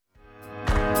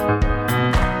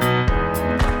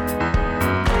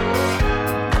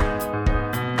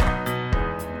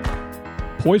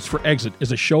Poised for Exit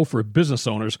is a show for business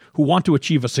owners who want to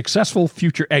achieve a successful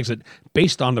future exit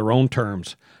based on their own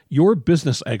terms. Your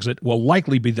business exit will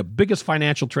likely be the biggest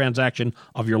financial transaction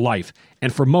of your life,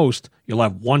 and for most, you'll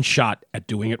have one shot at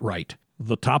doing it right.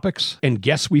 The topics and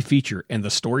guests we feature and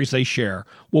the stories they share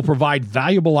will provide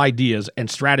valuable ideas and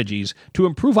strategies to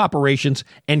improve operations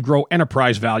and grow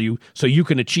enterprise value so you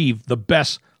can achieve the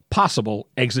best possible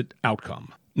exit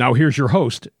outcome. Now here's your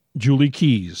host, Julie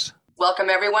Keys. Welcome,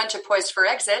 everyone, to Poised for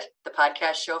Exit, the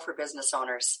podcast show for business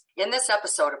owners. In this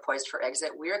episode of Poised for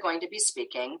Exit, we are going to be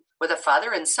speaking with a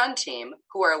father and son team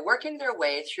who are working their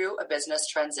way through a business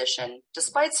transition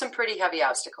despite some pretty heavy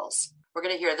obstacles. We're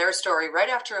going to hear their story right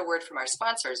after a word from our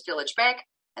sponsors, Village Bank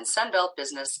and Sunbelt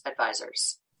Business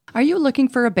Advisors. Are you looking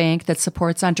for a bank that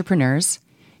supports entrepreneurs?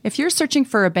 If you're searching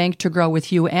for a bank to grow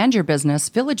with you and your business,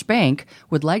 Village Bank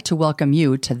would like to welcome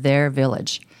you to their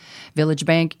village. Village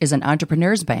Bank is an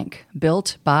entrepreneur's bank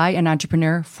built by an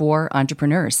entrepreneur for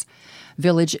entrepreneurs.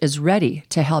 Village is ready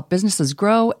to help businesses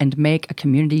grow and make a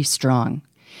community strong.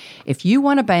 If you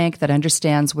want a bank that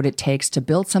understands what it takes to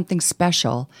build something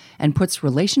special and puts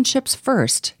relationships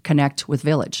first, connect with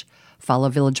Village. Follow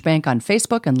Village Bank on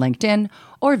Facebook and LinkedIn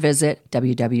or visit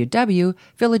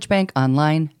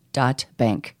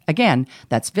www.villagebankonline.bank. Again,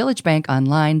 that's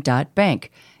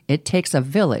villagebankonline.bank. It takes a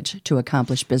village to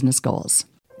accomplish business goals.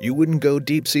 You wouldn't go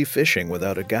deep-sea fishing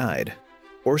without a guide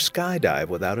or skydive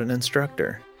without an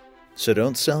instructor. So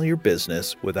don't sell your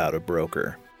business without a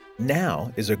broker.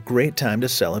 Now is a great time to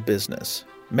sell a business.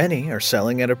 Many are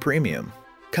selling at a premium.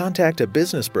 Contact a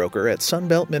business broker at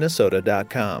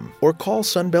sunbeltminnesota.com or call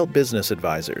Sunbelt Business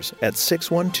Advisors at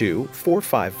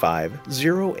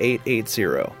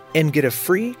 612-455-0880 and get a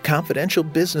free confidential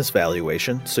business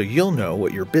valuation so you'll know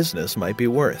what your business might be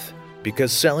worth.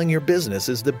 Because selling your business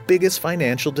is the biggest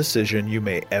financial decision you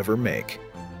may ever make.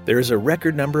 There is a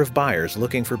record number of buyers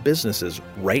looking for businesses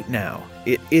right now.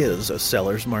 It is a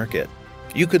seller's market.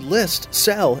 You could list,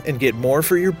 sell, and get more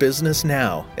for your business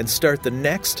now and start the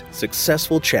next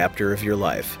successful chapter of your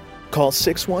life. Call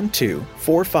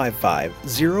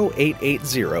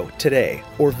 612-455-0880 today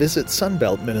or visit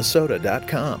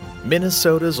sunbeltminnesota.com,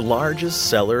 Minnesota's largest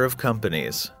seller of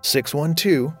companies.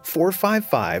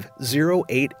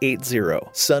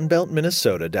 612-455-0880,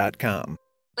 sunbeltminnesota.com.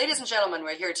 Ladies and gentlemen,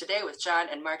 we're here today with John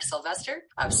and Mark Sylvester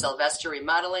of Sylvester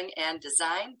Remodeling and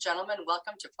Design. Gentlemen,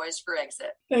 welcome to Poised for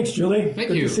Exit. Thanks, Julie. Good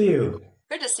to see you.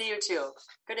 Good to see you, too.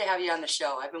 Good to have you on the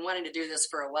show. I've been wanting to do this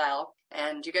for a while,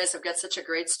 and you guys have got such a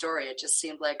great story. It just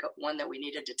seemed like one that we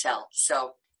needed to tell.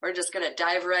 So we're just going to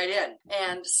dive right in.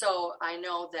 And so I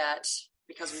know that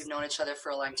because we've known each other for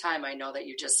a long time, I know that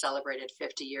you just celebrated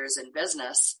 50 years in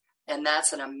business, and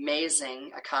that's an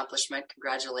amazing accomplishment.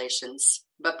 Congratulations.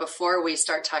 But before we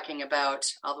start talking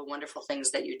about all the wonderful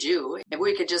things that you do, maybe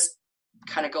we could just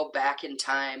kind of go back in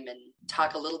time and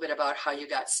talk a little bit about how you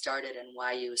got started and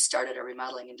why you started a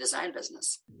remodeling and design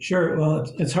business. Sure. Well,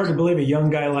 it's hard to believe a young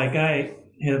guy like I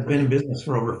have been in business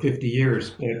for over 50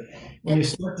 years. But when you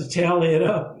start to tally it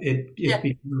up, it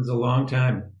becomes a long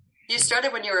time. You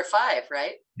started when you were 5,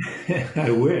 right? I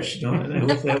wish. I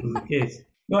wish that was the case.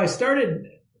 No, a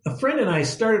friend and I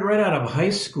started right out of high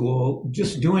school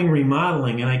just doing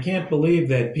remodeling. And I can't believe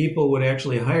that people would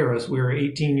actually hire us. We were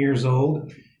 18 years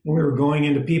old. And we were going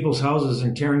into people's houses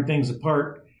and tearing things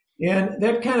apart. And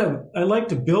that I like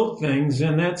to build things,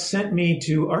 and that sent me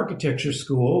to architecture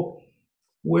school,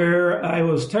 where I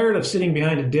was tired of sitting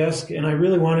behind a desk, and I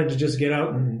really wanted to just get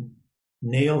out and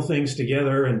nail things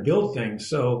together and build things.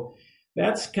 So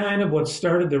that's kind of what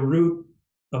started the root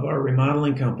of our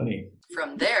remodeling company.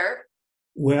 From there?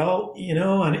 Well,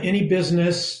 on any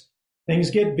business,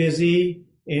 things get busy.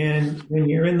 And when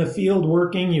you're in the field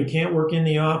working, you can't work in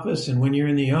the office. And when you're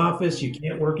in the office, you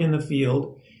can't work in the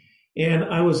field. And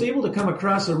I was able to come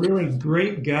across a really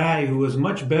great guy who was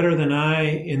much better than I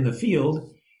in the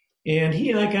field. And he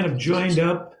and I kind of joined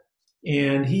up,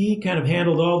 and he kind of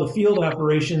handled all the field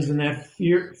operations, and that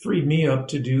freed me up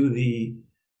to do the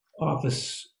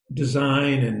office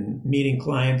design and meeting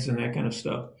clients and that kind of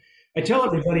stuff. I tell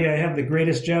everybody I have the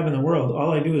greatest job in the world.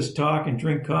 All I do is talk and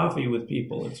drink coffee with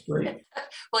people. It's great.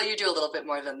 Well, you do a little bit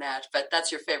more than that, but that's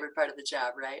your favorite part of the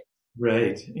job, right?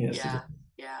 Right. Yes.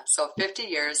 Yeah. So 50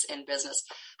 years in business.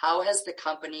 How has the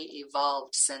company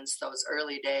evolved since those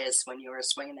early days when you were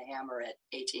swinging the hammer at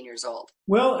 18 years old?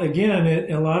 Well, again,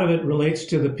 a lot of it relates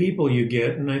to the people you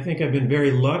get. And I think I've been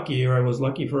very lucky, or I was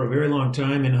lucky for a very long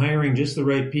time, in hiring just the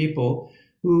right people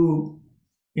who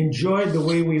enjoyed the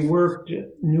way we worked,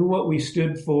 knew what we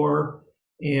stood for,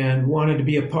 and wanted to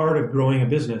be a part of growing a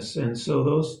business. And so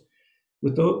those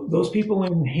people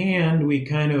in hand, we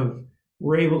kind of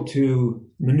we're able to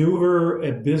maneuver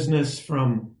a business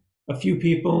from a few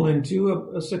people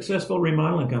into a successful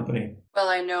remodeling company. Well,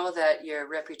 I know that your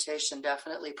reputation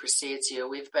definitely precedes you.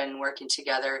 We've been working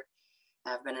together.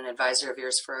 I've been an advisor of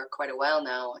yours for quite a while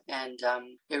now, and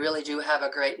you really do have a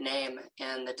great name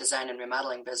in the design and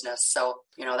remodeling business. So,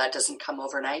 that doesn't come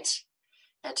overnight.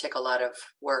 It took a lot of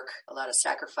work, a lot of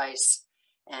sacrifice,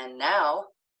 and now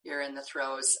you're in the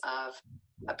throes of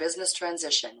a business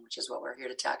transition, which is what we're here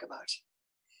to talk about.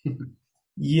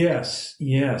 Yes.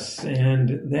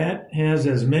 And that has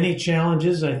as many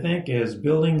challenges, I think, as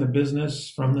building the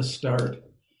business from the start.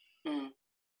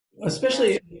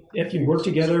 Especially if you work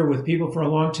together with people for a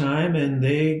long time and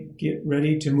they get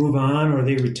ready to move on or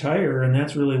they retire. And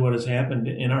that's really what has happened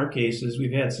in our cases.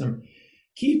 We've had some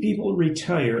key people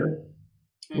retire,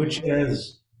 which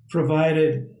has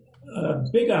provided a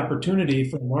big opportunity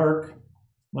for Mark,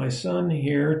 my son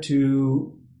here,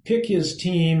 to pick his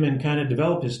team and kind of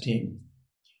develop his team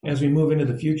as we move into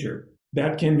the future.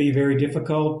 That can be very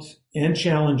difficult and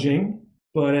challenging.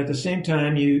 But at the same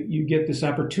time, you get this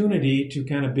opportunity to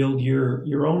kind of build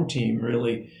your own team,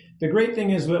 really. The great thing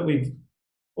is that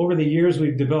over the years,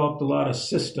 we've developed a lot of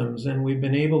systems, and we've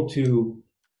been able to,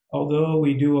 although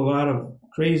we do a lot of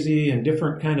crazy and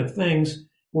different kind of things,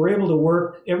 we're able to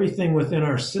work everything within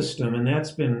our system. And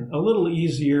that's been a little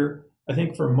easier, I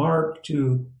think, for Mark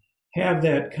to have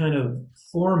that kind of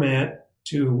format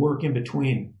to work in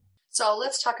between. So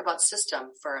let's talk about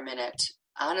system for a minute.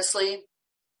 Honestly,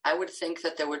 I would think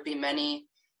that there would be many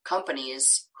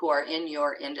companies who are in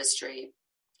your industry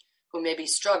who maybe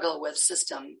struggle with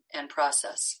system and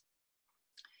process.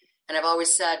 And I've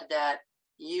always said that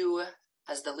you,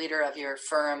 as the leader of your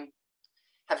firm,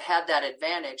 have had that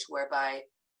advantage whereby,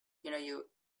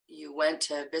 you went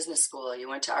to business school, you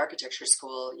went to architecture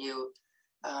school, you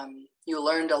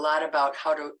learned a lot about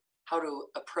how to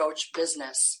approach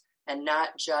business and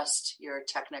not just your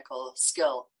technical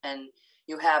skill. And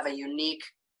you have a unique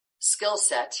skill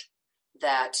set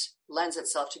that lends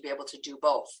itself to be able to do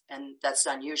both. And that's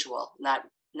unusual. Not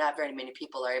very many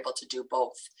people are able to do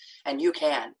both. And you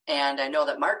can. And I know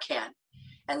that Mark can.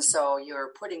 And so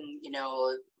you're putting,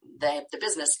 the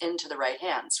business into the right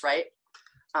hands, right?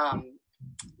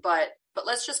 But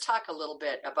let's just talk a little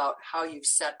bit about how you've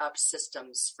set up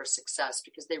systems for success,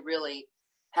 because they really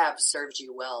have served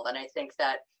you well. And I think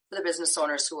that for the business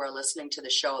owners who are listening to the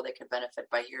show, they could benefit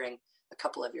by hearing a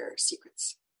couple of your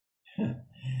secrets.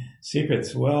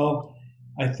 Secrets. Well,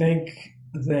 I think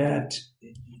that,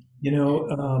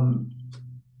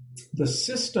 the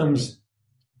systems,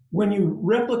 when you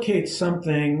replicate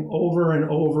something over and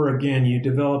over again, you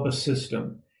develop a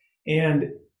system.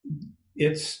 And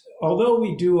although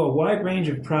we do a wide range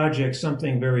of projects,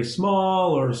 something very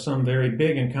small or some very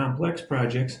big and complex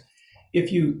projects,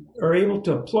 if you are able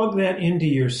to plug that into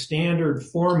your standard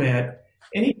format,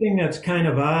 anything that's kind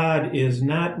of odd is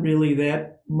not really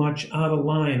that much out of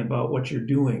line about what you're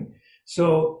doing.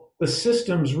 So the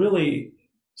systems really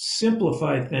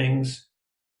simplify things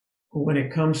when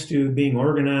it comes to being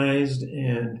organized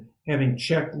and having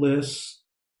checklists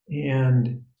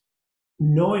and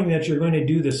knowing that you're going to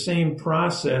do the same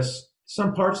process.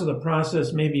 Some parts of the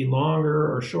process may be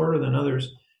longer or shorter than others,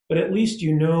 but at least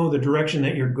you know the direction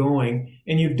that you're going,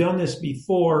 and you've done this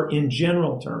before in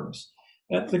general terms.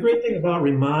 The great thing about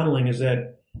remodeling is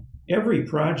that every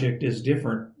project is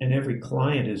different and every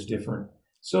client is different.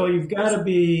 So you've got to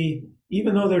be,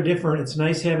 even though they're different, it's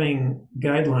nice having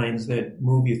guidelines that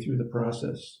move you through the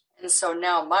process. And so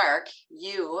now, Mark,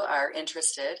 you are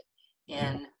interested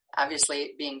in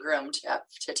obviously being groomed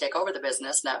to take over the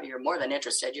business. Now you're more than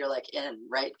interested. You're like in,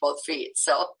 right? Both feet.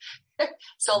 So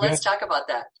let's talk about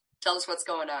that. Tell us what's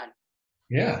going on.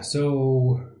 Yeah.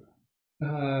 So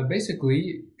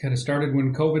basically kind of started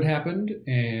when COVID happened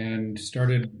and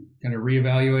started kind of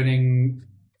reevaluating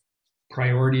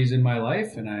priorities in my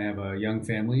life. And I have a young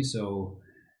family, so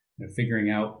figuring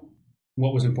out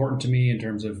what was important to me in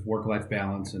terms of work-life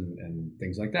balance and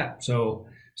things like that. So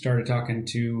started talking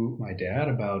to my dad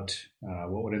about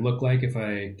what would it look like if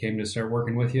I came to start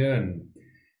working with you. And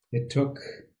it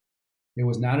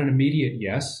was not an immediate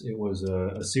yes. It was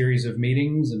a series of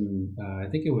meetings, and I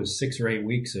think it was 6 or 8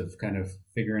 weeks of kind of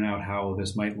figuring out how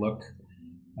this might look,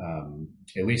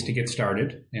 at least to get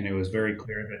started. And it was very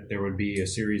clear that there would be a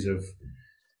series of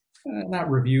not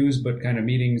reviews, but kind of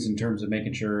meetings in terms of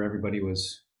making sure everybody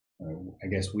was, I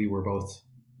guess we were both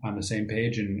on the same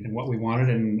page and what we wanted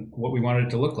and what we wanted it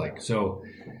to look like. So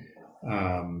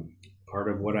part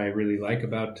of what I really like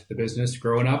about the business,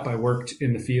 growing up, I worked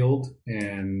in the field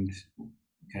and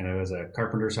kind of as a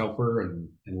carpenter's helper and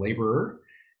laborer.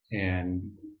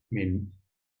 And I mean,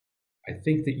 I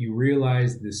think that you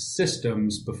realize the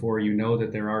systems before you know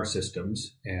that there are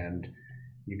systems, and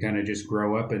you kind of just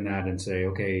grow up in that and say,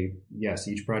 okay, yes,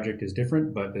 each project is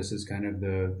different, but this is kind of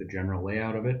the general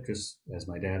layout of it, just as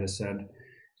my dad has said.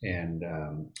 And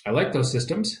I like those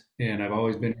systems, and I've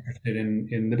always been interested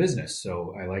in the business.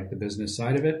 So I like the business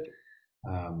side of it.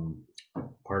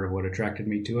 Part of what attracted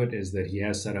me to it is that he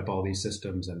has set up all these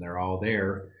systems and they're all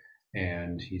there.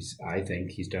 And I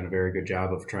think he's done a very good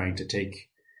job of trying to take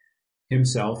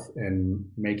himself and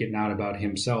make it not about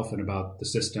himself and about the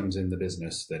systems in the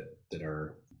business that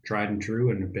are tried and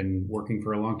true and have been working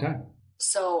for a long time.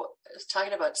 So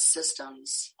talking about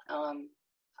systems, I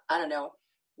don't know,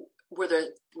 were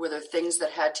there things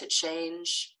that had to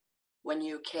change when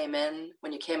you came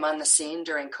on the scene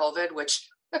during COVID, which,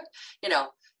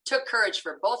 took courage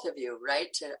for both of you,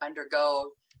 right? To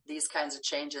undergo these kinds of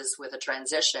changes with a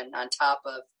transition on top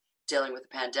of dealing with the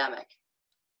pandemic.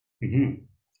 Mm-hmm.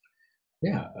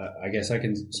 Yeah, I guess I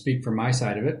can speak from my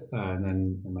side of it, and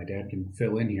then my dad can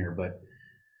fill in here. But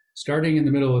starting in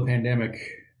the middle of the pandemic,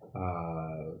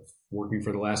 working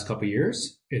for the last couple of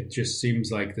years, it just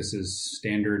seems like this is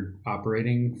standard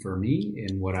operating for me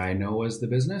in what I know as the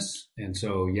business. And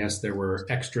so, yes, there were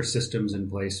extra systems in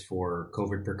place for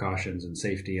COVID precautions and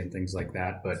safety and things like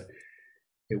that, but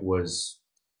it was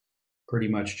pretty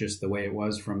much just the way it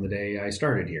was from the day I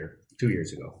started here 2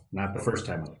 years ago, not the first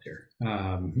time I was here.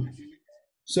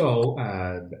 So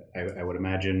I would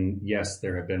imagine, yes,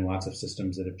 there have been lots of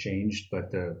systems that have changed,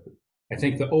 but I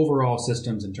think the overall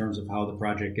systems in terms of how the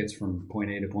project gets from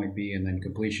point A to point B and then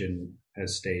completion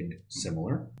has stayed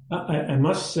similar. I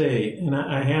must say, and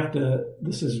I have to,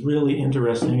 this is really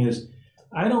interesting, is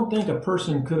I don't think a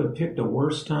person could have picked a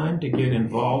worse time to get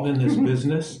involved in this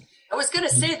business. I was going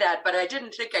to say that, but I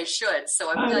didn't think I should,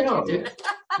 so I'm glad you did.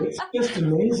 It's just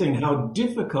amazing how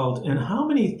difficult and how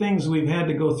many things we've had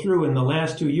to go through in the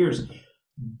last 2 years.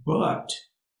 But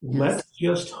let's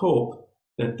just hope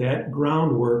that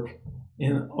groundwork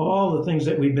and all the things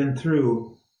that we've been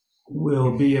through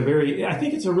will be I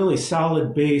think it's a really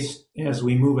solid base as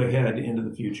we move ahead into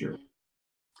the future.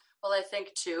 Well, I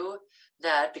think too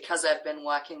that because I've been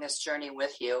walking this journey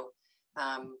with you,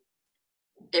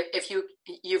 if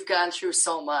you've gone through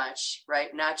so much, right?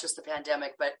 Not just the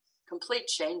pandemic, but complete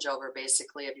changeover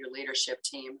basically of your leadership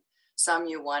team. Some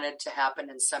you wanted to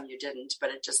happen and some you didn't, but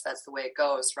that's the way it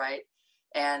goes, right?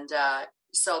 And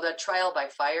so the trial by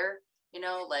fire,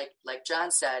 like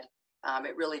John said,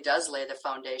 it really does lay the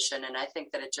foundation. And I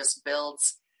think that it just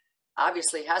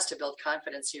obviously has to build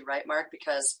confidence, you right, Mark?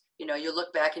 Because, you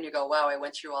look back and you go, wow, I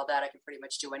went through all that. I can pretty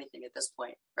much do anything at this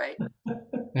point, right?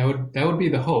 That would be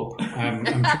the hope. I'm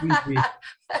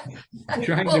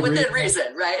trying to within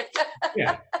reason, right?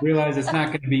 Yeah, realize it's not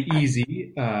going to be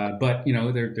easy, but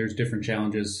there's different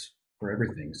challenges for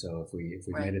everything. So if we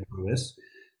made it through this,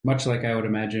 much like I would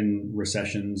imagine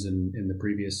recessions in the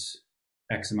previous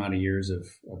X amount of years of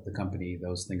the company,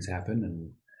 those things happen,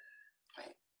 and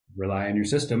rely on your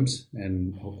systems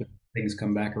and hope that things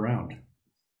come back around.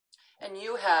 And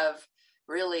you have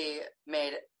really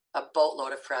made a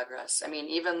boatload of progress. I mean,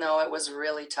 even though it was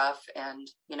really tough and,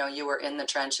 you were in the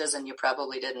trenches and you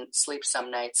probably didn't sleep some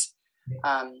nights,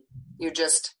 you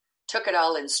just took it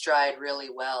all in stride really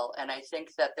well. And I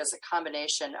think that there's a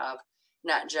combination of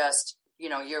not just,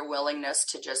 your willingness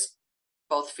to just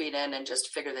both feed in and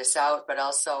just figure this out, but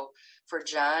also for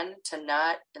John in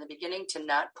the beginning, to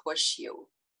not push you.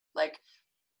 Like,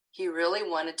 he really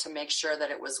wanted to make sure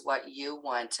that it was what you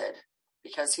wanted,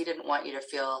 because he didn't want you to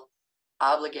feel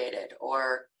obligated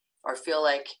or feel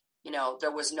like,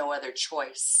 there was no other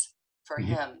choice for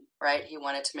him, right? He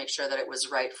wanted to make sure that it was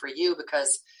right for you,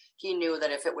 because he knew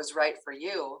that if it was right for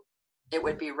you, it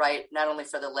would be right not only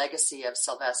for the legacy of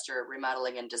Sylvester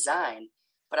Remodeling and Design,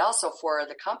 but also for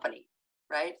the company,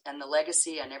 right? And the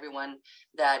legacy and everyone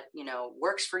that,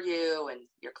 works for you and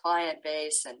your client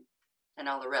base and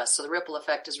all the rest. So the ripple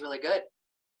effect is really good.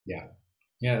 Yeah.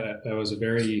 Yeah, that was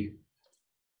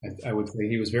I would say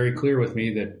he was very clear with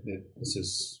me that this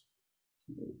is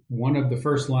one of the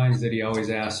first lines that he always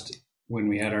asked when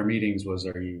we had our meetings was,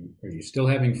 are you still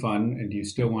having fun, and do you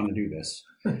still want to do this?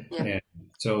 Yeah. And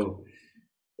so,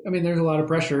 there's a lot of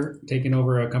pressure taking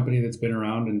over a company that's been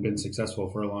around and been successful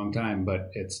for a long time, but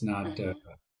it's not,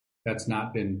 that's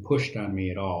not been pushed on me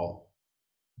at all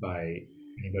by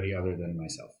anybody other than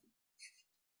myself.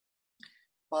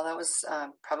 Well, that was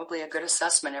probably a good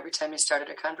assessment every time you started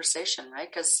a conversation, right?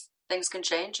 Because things can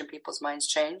change and people's minds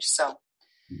change. So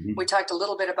we talked a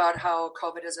little bit about how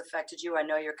COVID has affected you. I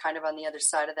know you're kind of on the other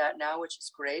side of that now, which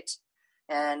is great.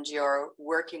 And you're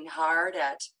working hard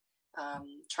at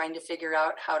trying to figure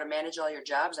out how to manage all your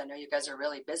jobs. I know you guys are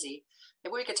really busy.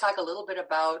 Maybe we could talk a little bit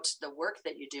about the work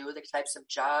that you do, the types of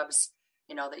jobs,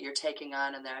 that you're taking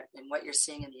on and what you're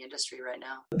seeing in the industry right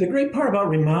now. The great part about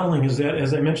remodeling is that,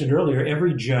 as I mentioned earlier,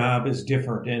 every job is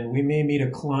different. And we may meet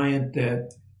a client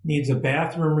that needs a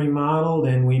bathroom remodeled,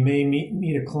 and we may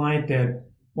meet a client that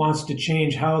wants to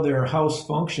change how their house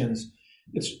functions.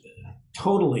 It's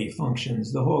totally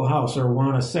functions, the whole house, or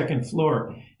want a second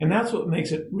floor. And that's what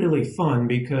makes it really fun,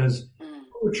 because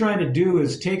what we're trying to do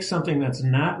is take something that's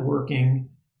not working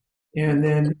and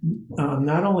then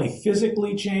not only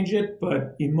physically change it,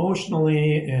 but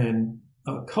emotionally and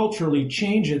culturally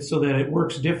change it so that it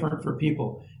works different for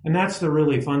people. And that's the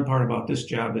really fun part about this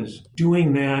job, is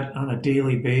doing that on a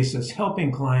daily basis,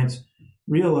 helping clients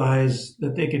realize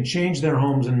that they can change their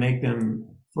homes and make them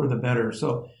for the better.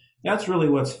 So that's really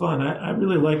what's fun. I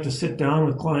really like to sit down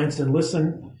with clients and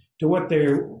listen to what they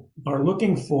are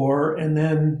looking for, and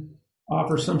then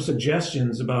offer some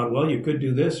suggestions about, well, you could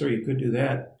do this or you could do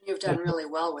that. You've done really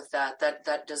well with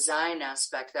that design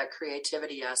aspect, that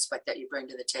creativity aspect that you bring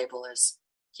to the table is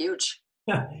huge.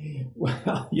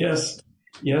 Well, yes.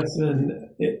 And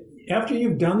after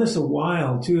you've done this a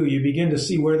while too, you begin to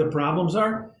see where the problems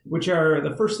are, which are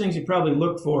the first things you probably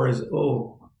look for is,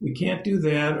 we can't do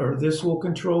that, or this will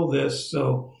control this.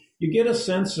 So you get a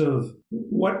sense of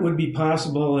what would be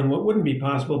possible and what wouldn't be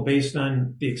possible based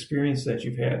on the experience that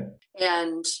you've had.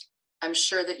 And I'm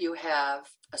sure that you have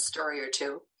a story or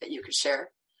two that you could share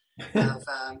of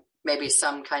maybe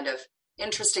some kind of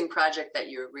interesting project that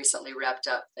you recently wrapped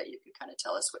up that you could kind of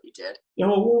tell us what you did. Yeah,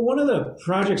 well, one of the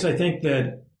projects I think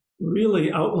that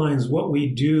really outlines what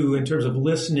we do in terms of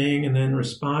listening and then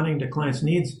responding to clients'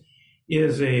 needs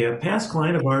is a past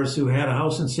client of ours who had a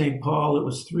house in St. Paul. It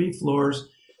was 3 floors,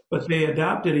 but they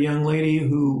adopted a young lady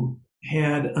who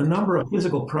had a number of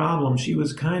physical problems. She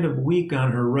was kind of weak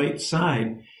on her right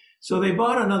side. So they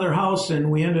bought another house,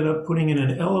 and we ended up putting in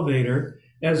an elevator,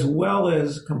 as well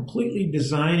as completely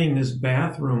designing this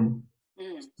bathroom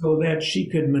so that she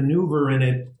could maneuver in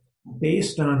it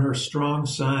based on her strong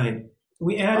side.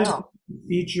 We added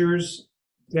features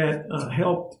that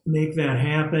helped make that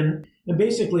happen. And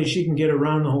basically, she can get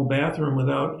around the whole bathroom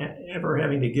without ever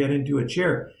having to get into a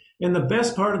chair. And the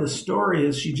best part of the story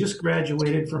is she just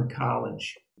graduated from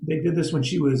college. They did this when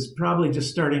she was probably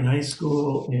just starting high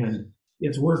school, and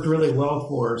it's worked really well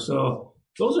for her. So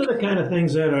those are the kind of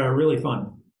things that are really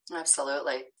fun.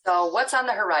 Absolutely. So what's on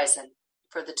the horizon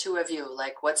for the two of you?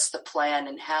 Like, what's the plan,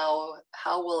 and how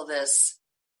will this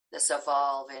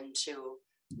evolve into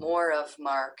more of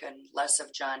Mark and less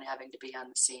of John having to be on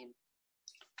the scene?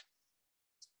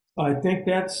 I think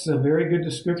that's a very good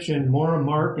description. More of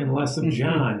Mark and less of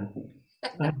John.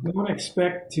 I don't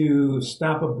expect to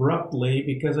stop abruptly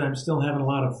because I'm still having a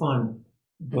lot of fun,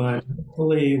 but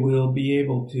hopefully we'll be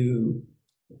able to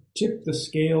tip the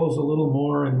scales a little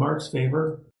more in Mark's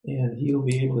favor, and he'll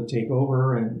be able to take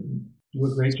over and do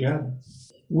a great job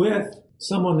with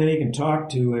someone that he can talk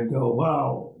to and go,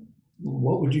 wow,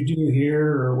 what would you do here?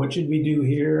 Or what should we do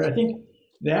here? I think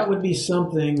that would be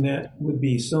something that would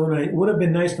be so nice. It would have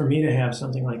been nice for me to have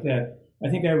something like that. I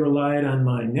think I relied on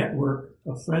my network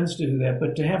of friends to do that,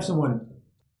 but to have someone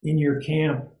in your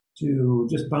camp to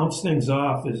just bounce things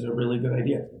off is a really good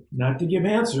idea. Not to give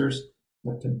answers,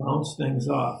 but to bounce things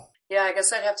off. Yeah, I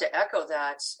guess I'd have to echo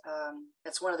that.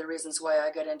 That's one of the reasons why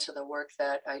I got into the work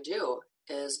that I do,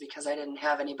 is because I didn't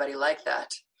have anybody like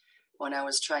that when I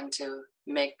was trying to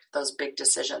make those big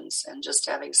decisions, and just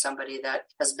having somebody that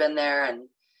has been there and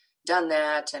done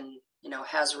that and,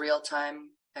 has real-time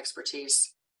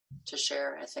expertise to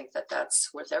share. I think that that's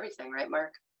worth everything, right,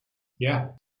 Mark? Yeah.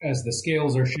 As the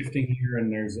scales are shifting here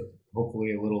and there's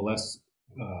hopefully a little less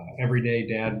everyday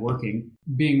dad working,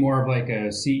 being more of like a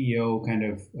CEO kind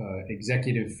of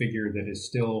executive figure that is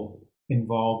still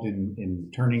involved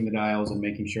in turning the dials and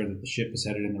making sure that the ship is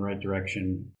headed in the right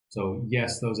direction. So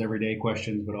yes, those everyday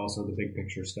questions, but also the big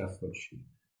picture stuff, which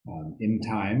in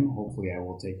time, hopefully I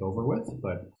will take over with.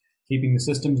 But keeping the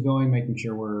systems going, making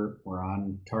sure we're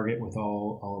on target with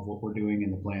all of what we're doing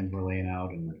and the plans we're laying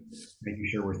out, and making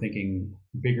sure we're thinking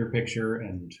bigger picture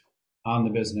and on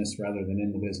the business rather than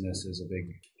in the business is a big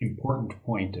important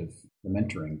point of the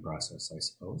mentoring process, I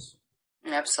suppose.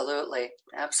 Absolutely.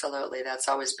 That's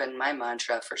always been my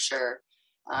mantra, for sure.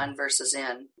 On versus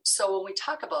in. So when we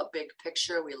talk about big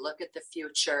picture, we look at the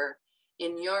future.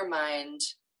 In your mind,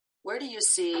 where do you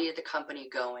see the company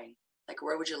going? Like,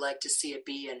 where would you like to see it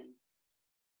be in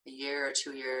a year or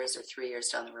 2 years or 3 years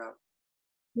down the road?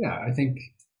 Yeah, I think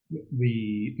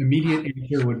the immediate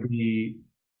answer would be,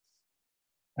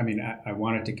 I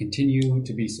want it to continue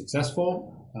to be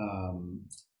successful.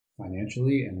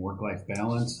 financially and work-life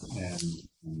balance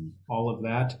and all of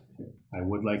that. I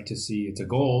would like to see, it's a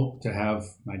goal to have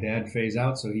my dad phase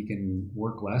out so he can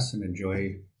work less and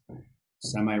enjoy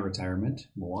semi-retirement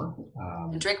more.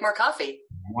 And drink more coffee.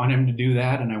 I want him to do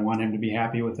that, and I want him to be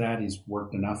happy with that. He's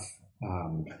worked enough.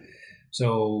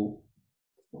 So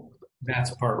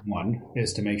that's part one,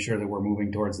 is to make sure that we're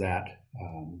moving towards that.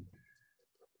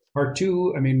 Part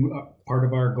two, part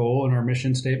of our goal and our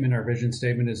mission statement, our vision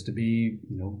statement, is to be,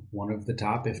 one of the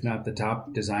top, if not the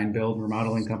top, design, build,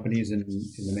 remodeling companies in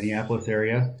the Minneapolis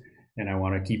area. And I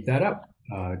want to keep that up.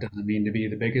 It doesn't mean to be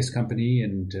the biggest company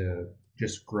and to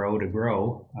just grow to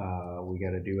grow. We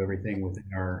got to do everything within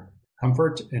our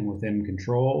comfort and within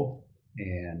control.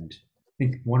 And I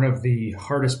think one of the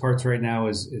hardest parts right now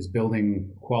is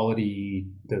building quality,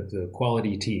 the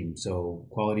quality team. So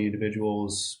quality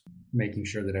individuals, making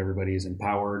sure that everybody is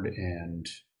empowered and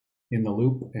in the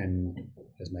loop. And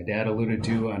as my dad alluded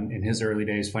to in his early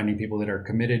days, finding people that are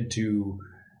committed to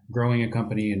growing a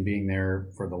company and being there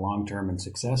for the long term and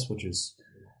success, which is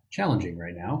challenging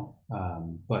right now.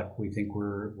 But we think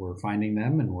we're finding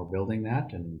them and we're building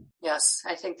that. And yes,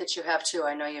 I think that you have too.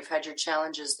 I know you've had your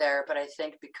challenges there, but I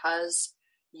think because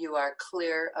you are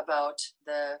clear about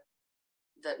the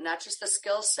not just the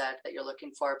skill set that you're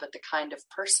looking for, but the kind of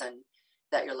person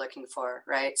that you're looking for,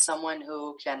 right? Someone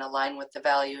who can align with the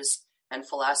values and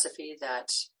philosophy that,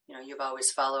 you've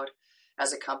always followed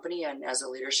as a company and as a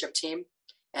leadership team,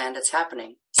 and it's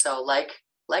happening. So like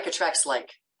attracts like,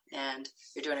 and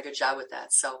you're doing a good job with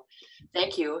that. So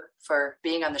thank you for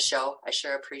being on the show. I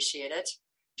sure appreciate it.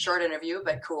 Short interview,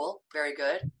 but cool. Very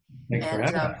good. Thanks for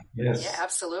having us. Yes. Yeah,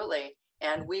 absolutely.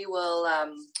 And we will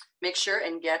make sure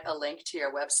and get a link to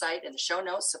your website in the show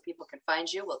notes so people can find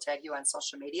you. We'll tag you on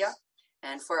social media.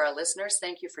 And for our listeners,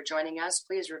 thank you for joining us.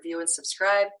 Please review and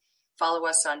subscribe. Follow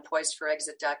us on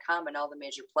poisedforexit.com and all the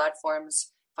major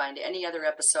platforms. Find any other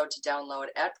episode to download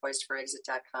at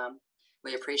poisedforexit.com.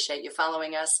 We appreciate you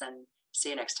following us, and see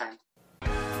you next time.